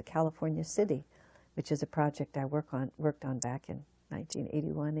incorporating as a California city, which is a project I worked on back in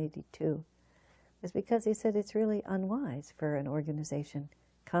 1981-82, is because he said it's really unwise for an organization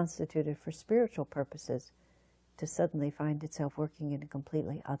constituted for spiritual purposes to suddenly find itself working in a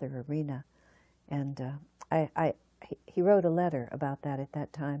completely other arena. And he wrote a letter about that at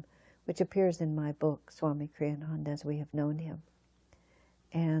that time, which appears in my book, Swami Kriyananda as We Have Known Him.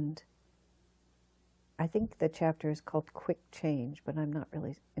 And I think the chapter is called Quick Change, but I'm not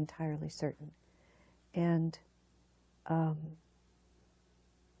really entirely certain. And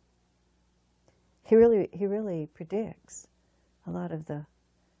he really predicts a lot of the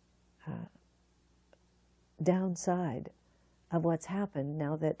downside of what's happened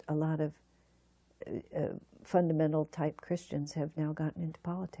now that a lot of fundamental type Christians have now gotten into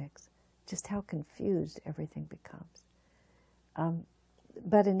politics, just how confused everything becomes.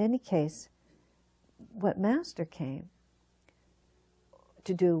 But in any case, what Master came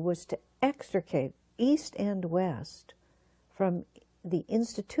to do was to extricate East and West from the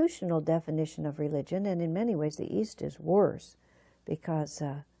institutional definition of religion, and in many ways the East is worse because,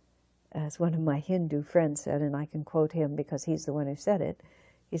 as one of my Hindu friends said, and I can quote him because he's the one who said it,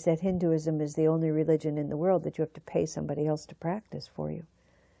 he said, Hinduism is the only religion in the world that you have to pay somebody else to practice for you.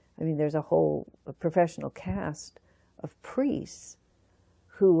 I mean, there's a whole professional caste of priests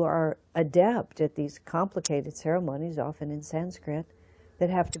who are adept at these complicated ceremonies, often in Sanskrit, that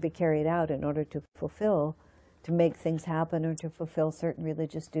have to be carried out in order to make things happen or to fulfill certain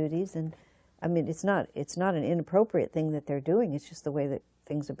religious duties. And I mean, it's not an inappropriate thing that they're doing. It's just the way that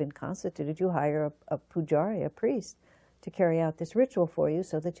things have been constituted. You hire a pujari, a priest, to carry out this ritual for you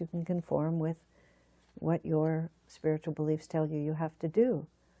so that you can conform with what your spiritual beliefs tell you you have to do.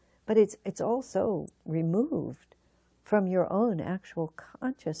 But it's also removed from your own actual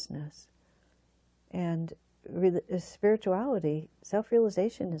consciousness. And spirituality,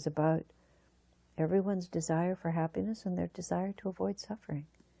 self-realization, is about everyone's desire for happiness and their desire to avoid suffering.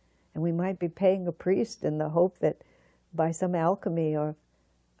 And we might be paying a priest in the hope that by some alchemy of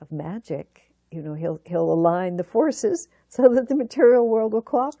magic, he'll align the forces so that the material world will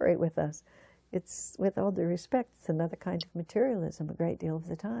cooperate with us. It's, with all due respect, it's another kind of materialism a great deal of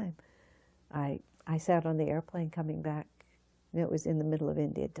the time. I sat on the airplane coming back. It was in the middle of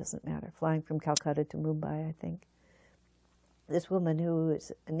India, it doesn't matter, flying from Calcutta to Mumbai, I think. This woman, who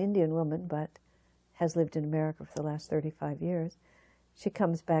is an Indian woman but has lived in America for the last 35 years, she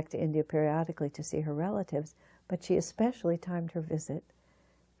comes back to India periodically to see her relatives, but she especially timed her visit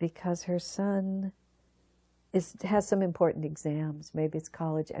because her son has some important exams. Maybe it's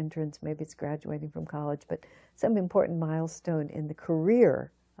college entrance, maybe it's graduating from college, but some important milestone in the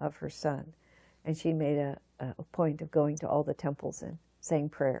career of her son. And she made a point of going to all the temples and saying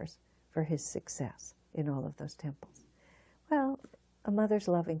prayers for his success in all of those temples. Well, a mother's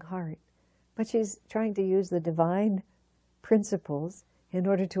loving heart, but she's trying to use the divine principles in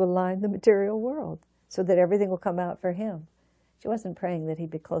order to align the material world so that everything will come out for him. She wasn't praying that he'd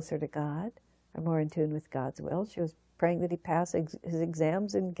be closer to God or more in tune with God's will. She was praying that he pass his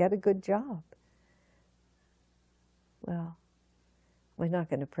exams and get a good job. Well, we're not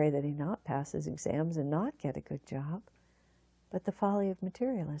going to pray that he not pass his exams and not get a good job, but the folly of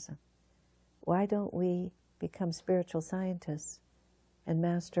materialism. Why don't we become spiritual scientists and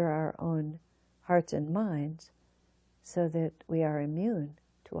master our own hearts and minds so that we are immune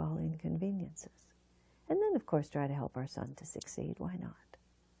to all inconveniences? And then, of course, try to help our son to succeed. Why not?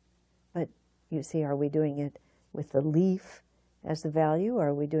 But you see, are we doing it with the leaf as the value, or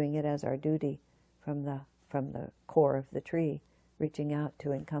are we doing it as our duty from the core of the tree, reaching out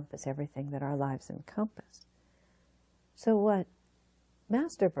to encompass everything that our lives encompass? So what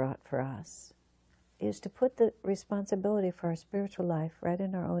Master brought for us is to put the responsibility for our spiritual life right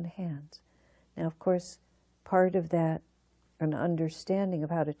in our own hands. Now, of course, part of that, an understanding of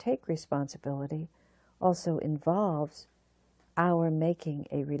how to take responsibility, also involves our making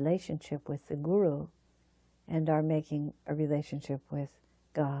a relationship with the Guru and our making a relationship with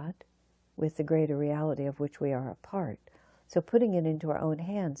God, with the greater reality of which we are a part. So putting it into our own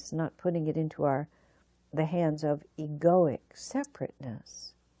hands is not putting it into the hands of egoic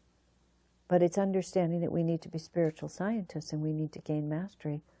separateness, but it's understanding that we need to be spiritual scientists and we need to gain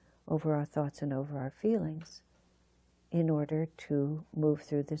mastery over our thoughts and over our feelings in order to move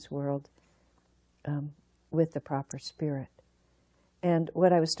through this world with the proper spirit. And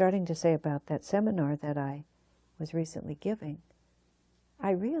what I was starting to say about that seminar that I was recently giving,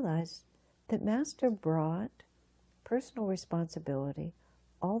 I realized that Master brought personal responsibility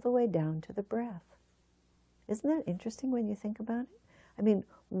all the way down to the breath. Isn't that interesting when you think about it? I mean,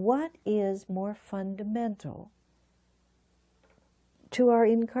 what is more fundamental to our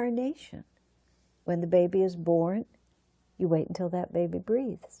incarnation? When the baby is born, you wait until that baby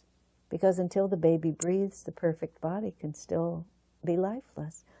breathes. Because until the baby breathes, the perfect body can still be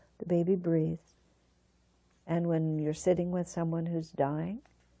lifeless. The baby breathes. And when you're sitting with someone who's dying,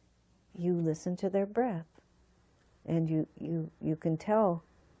 you listen to their breath. And you can tell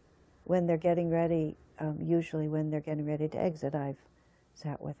when they're getting ready, usually when they're getting ready to exit. I've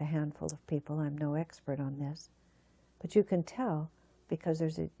sat with a handful of people. I'm no expert on this. But you can tell because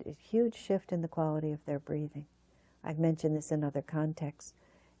there's a huge shift in the quality of their breathing. I've mentioned this in other contexts.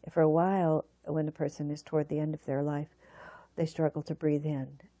 For a while, when a person is toward the end of their life, they struggle to breathe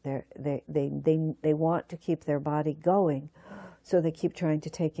in. They want to keep their body going, so they keep trying to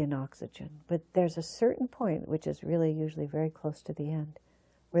take in oxygen. But there's a certain point, which is really usually very close to the end,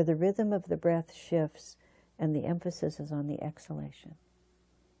 where the rhythm of the breath shifts and the emphasis is on the exhalation.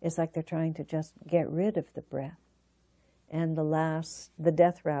 It's like they're trying to just get rid of the breath. And the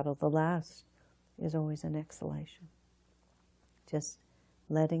death rattle, the last, is always an exhalation. Just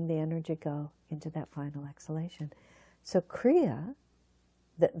letting the energy go into that final exhalation. So Kriya,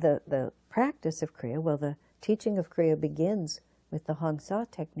 the practice of Kriya, well, the teaching of Kriya begins with the Hong Sa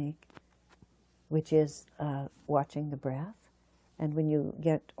technique, which is watching the breath. And when you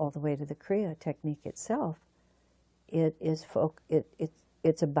get all the way to the Kriya technique itself, it's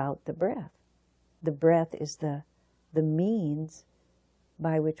about the breath. The breath is the means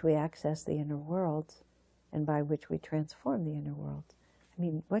by which we access the inner worlds and by which we transform the inner worlds. I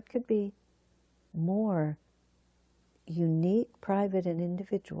mean, what could be more unique, private, and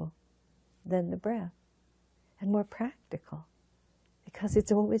individual than the breath? And more practical, because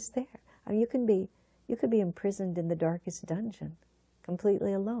it's always there. I mean, You could be imprisoned in the darkest dungeon,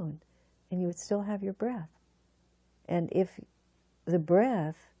 completely alone, and you would still have your breath. And if the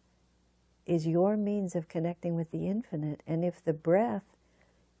breath is your means of connecting with the infinite, and if the breath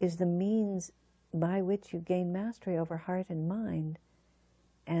is the means by which you gain mastery over heart and mind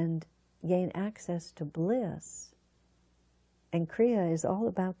and gain access to bliss, and Kriya is all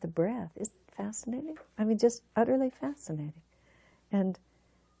about the breath. Isn't it fascinating? I mean, just utterly fascinating. And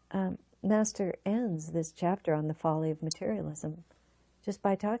Master ends this chapter on the folly of materialism just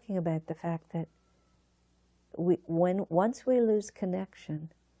by talking about the fact that once we lose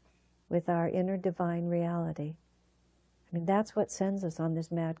connection with our inner divine reality, I mean, that's what sends us on this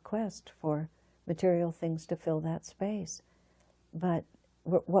mad quest for material things to fill that space. But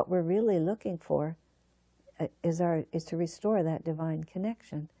what we're really looking for is to restore that divine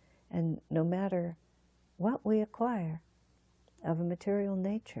connection. And no matter what we acquire of a material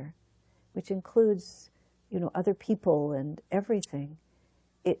nature, which includes, other people and everything,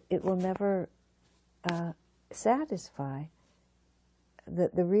 it will never satisfy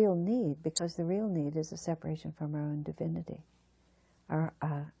the real need, because the real need is a separation from our own divinity.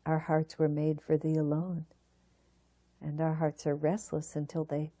 Our hearts were made for Thee alone, and our hearts are restless until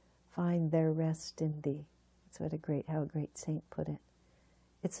they find their rest in Thee. That's how a great saint put it.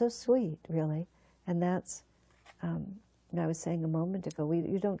 It's so sweet, really, and that's. I was saying a moment ago,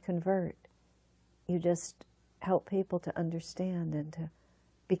 you don't convert. You just help people to understand and to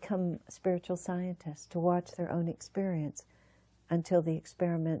become spiritual scientists, to watch their own experience until the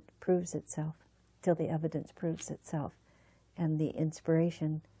experiment proves itself, till the evidence proves itself, and the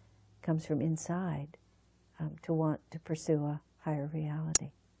inspiration comes from inside to want to pursue a higher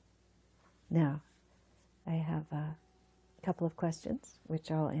reality. Now, I have a couple of questions,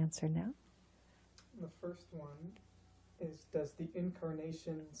 which I'll answer now. The first one is, does the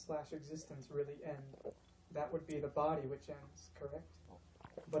incarnation/existence really end? That would be the body which ends, correct?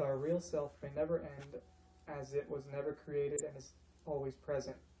 But our real self may never end, as it was never created and is always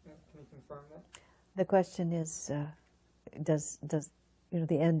present. Can you confirm that? The question is, does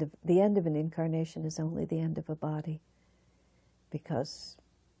the end of an incarnation is only the end of a body, because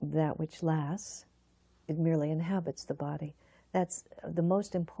that which lasts, it merely inhabits the body. That's the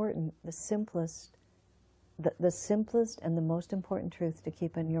most important, the simplest and the most important truth to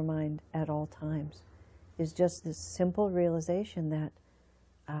keep in your mind at all times, is just this simple realization that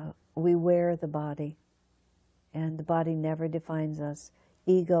we wear the body, and the body never defines us.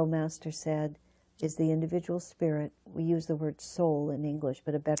 Ego, Master said, is the individual spirit. We use the word soul in English,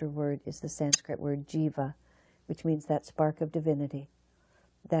 but a better word is the Sanskrit word jiva, which means that spark of divinity.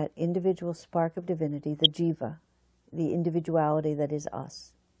 That individual spark of divinity, the jiva, the individuality that is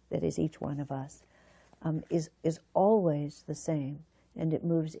us, that is each one of us, is always the same, and it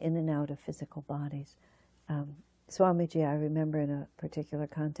moves in and out of physical bodies. Swamiji, I remember in a particular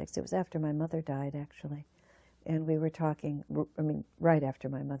context, it was after my mother died, actually, and we were talking, right after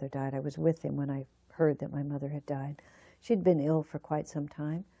my mother died. I was with him when I heard that my mother had died. She'd been ill for quite some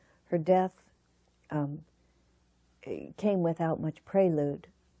time. Her death came without much prelude,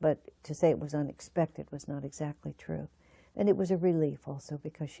 but to say it was unexpected was not exactly true. And it was a relief also,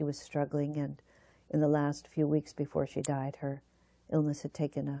 because she was struggling, and in the last few weeks before she died, her illness had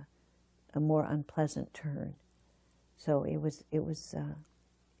taken a more unpleasant turn. So it was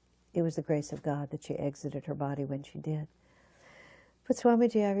the grace of God that she exited her body when she did. But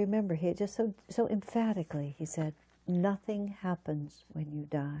Swamiji, I remember, he just so emphatically, he said, nothing happens when you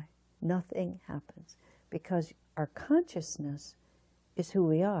die. Nothing happens. Because our consciousness is who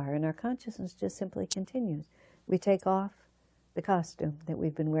we are, and our consciousness just simply continues. We take off the costume that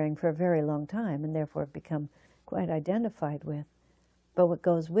we've been wearing for a very long time, and therefore have become quite identified with. But what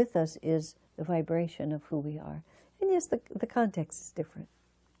goes with us is the vibration of who we are. And yes, the context is different.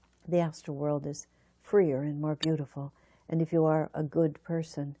 The astral world is freer and more beautiful. And if you are a good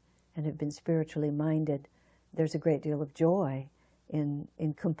person and have been spiritually minded, there's a great deal of joy in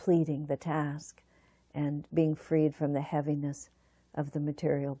completing the task and being freed from the heaviness of the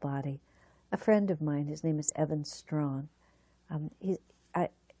material body. A friend of mine, his name is Evan Strawn. He's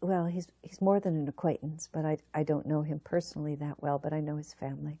more than an acquaintance, but I don't know him personally that well, but I know his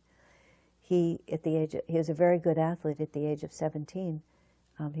family. He was a very good athlete at the age of 17.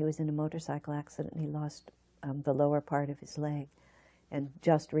 He was in a motorcycle accident, and he lost the lower part of his leg. And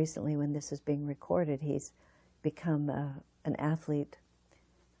just recently, when this is being recorded, he's become an athlete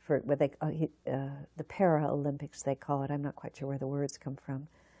for what the Paralympics, they call it. I'm not quite sure where the words come from.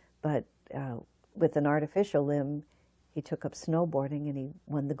 But with an artificial limb, he took up snowboarding, and he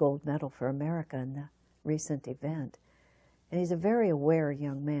won the gold medal for America in the recent event. And he's a very aware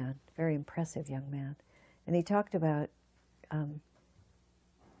young man, very impressive young man. And he talked about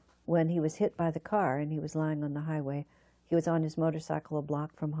when he was hit by the car and he was lying on the highway. He was on his motorcycle a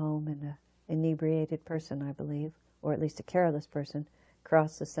block from home, and an inebriated person, I believe, or at least a careless person,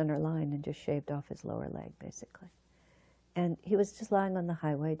 crossed the center line and just shaved off his lower leg, basically. And he was just lying on the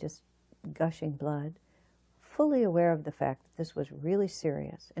highway, just gushing blood, fully aware of the fact that this was really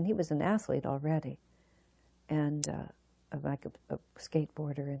serious. And he was an athlete already, and like a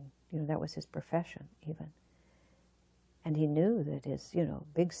skateboarder, and that was his profession even. And he knew that his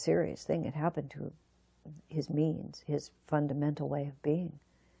big serious thing had happened to his means, his fundamental way of being.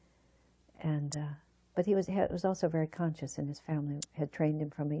 And but he was also very conscious, and his family had trained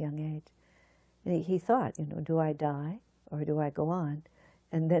him from a young age. And he thought, do I die or do I go on?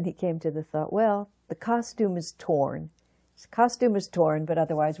 And then he came to the thought, well, the costume is torn. His costume is torn, but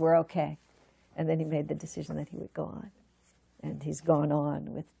otherwise we're okay. And then he made the decision that he would go on. And he's gone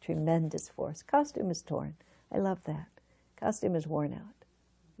on with tremendous force. Costume is torn. I love that. Costume is worn out.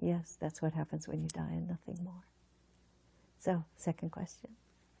 Yes, that's what happens when you die and nothing more. So, second question.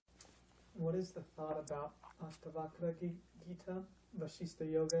 What is the thought about Ashtavakra Gita,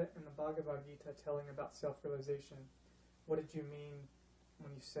 Vashista Yoga, and the Bhagavad Gita telling about self-realization? What did you mean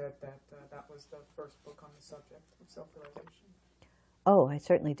when you said that that was the first book on the subject of self-realization? Oh, I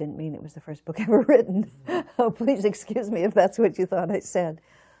certainly didn't mean it was the first book ever written. Oh, please excuse me if that's what you thought I said.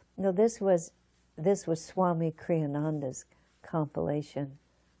 No, this was Swami Kriyananda's compilation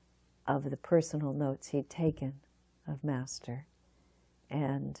of the personal notes he'd taken of Master.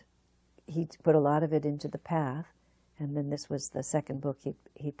 And he put a lot of it into the path, and then this was the second book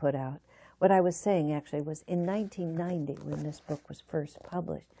he put out. What I was saying actually was in 1990, when this book was first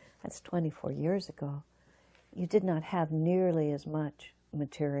published, that's 24 years ago, you did not have nearly as much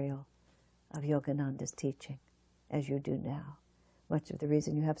material of Yogananda's teaching as you do now. Much of the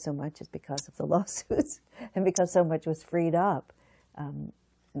reason you have so much is because of the lawsuits and because so much was freed up.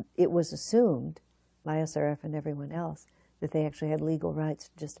 It was assumed by SRF and everyone else that they actually had legal rights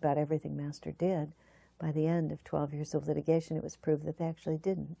to just about everything Master did. By the end of 12 years of litigation, it was proved that they actually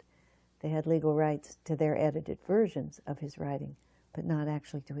didn't. They had legal rights to their edited versions of his writing, but not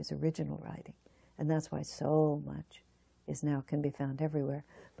actually to his original writing. And that's why so much can be found everywhere.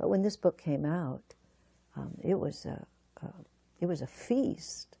 But when this book came out, it was a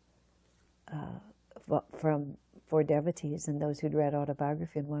feast for devotees and those who'd read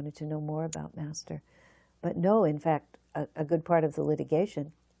autobiography and wanted to know more about Master. But no, in fact, a good part of the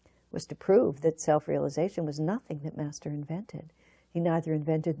litigation was to prove that self-realization was nothing that Master invented. He neither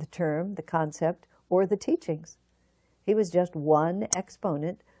invented the term, the concept, or the teachings. He was just one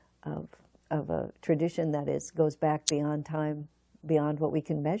exponent of a tradition that goes back beyond time, beyond what we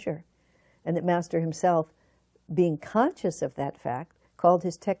can measure. And that Master himself, being conscious of that fact, called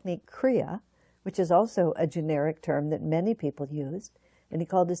his technique Kriya, which is also a generic term that many people used, and he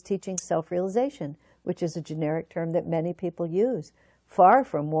called his teaching self-realization, which is a generic term that many people use. Far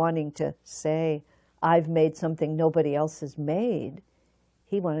from wanting to say, I've made something nobody else has made,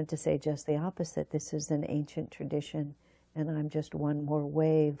 he wanted to say just the opposite. This is an ancient tradition, and I'm just one more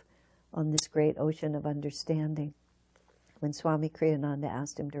wave on this great ocean of understanding. When Swami Kriyananda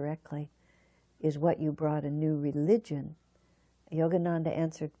asked him directly, is what you brought a new religion? Yogananda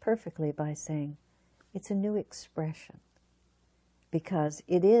answered perfectly by saying, it's a new expression, because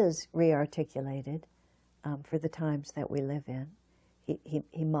it is re-articulated for the times that we live in.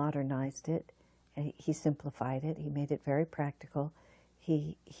 He modernized it, he simplified it, he made it very practical,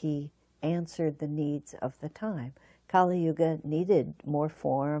 he answered the needs of the time. Kali Yuga needed more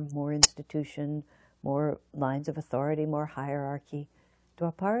form, more institution, more lines of authority, more hierarchy.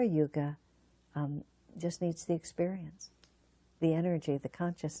 Dwapara Yuga just needs the experience, the energy, the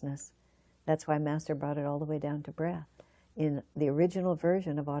consciousness. That's why Master brought it all the way down to breath. In the original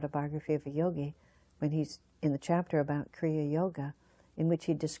version of Autobiography of a Yogi, when he's in the chapter about Kriya Yoga, in which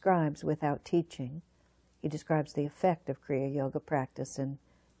he describes, without teaching, he describes the effect of Kriya Yoga practice and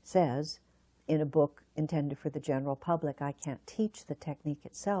says, in a book intended for the general public, I can't teach the technique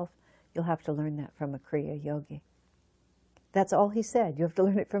itself, you'll have to learn that from a Kriya Yogi. That's all he said. You have to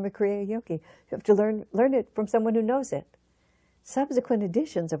learn it from a Kriya Yogi. You have to learn it from someone who knows it. Subsequent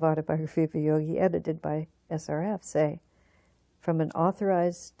editions of Autobiography of a Yogi, edited by SRF, say, from an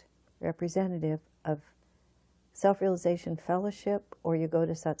authorized representative of Self-Realization Fellowship, or you go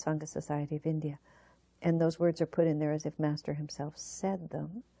to Satsanga Society of India. And those words are put in there as if Master himself said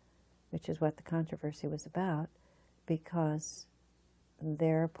them, which is what the controversy was about, because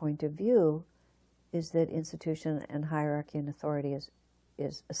their point of view is that institution and hierarchy and authority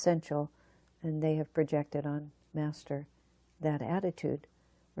is essential, and they have projected on Master that attitude.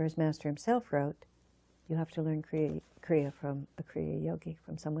 Whereas Master himself wrote, you have to learn Kriya from a Kriya yogi,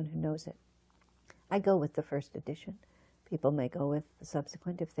 from someone who knows it. I go with the first edition. People may go with the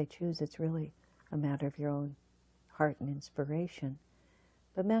subsequent if they choose. It's really a matter of your own heart and inspiration.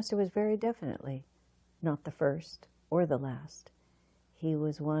 But Master was very definitely not the first or the last. He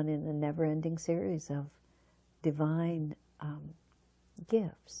was one in a never-ending series of divine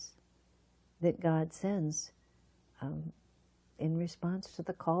gifts that God sends in response to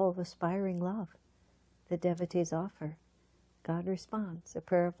the call of aspiring love that devotees offer. God responds. A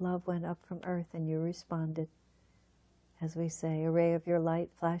prayer of love went up from earth and you responded. As we say, a ray of your light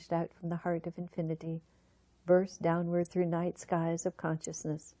flashed out from the heart of infinity, burst downward through night skies of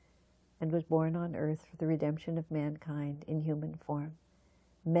consciousness, and was born on earth for the redemption of mankind in human form.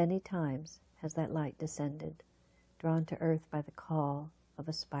 Many times has that light descended, drawn to earth by the call of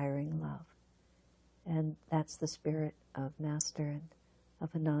aspiring love. And that's the spirit of Master and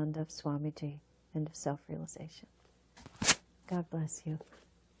of Ananda, of Swamiji, and of self-realization. God bless you.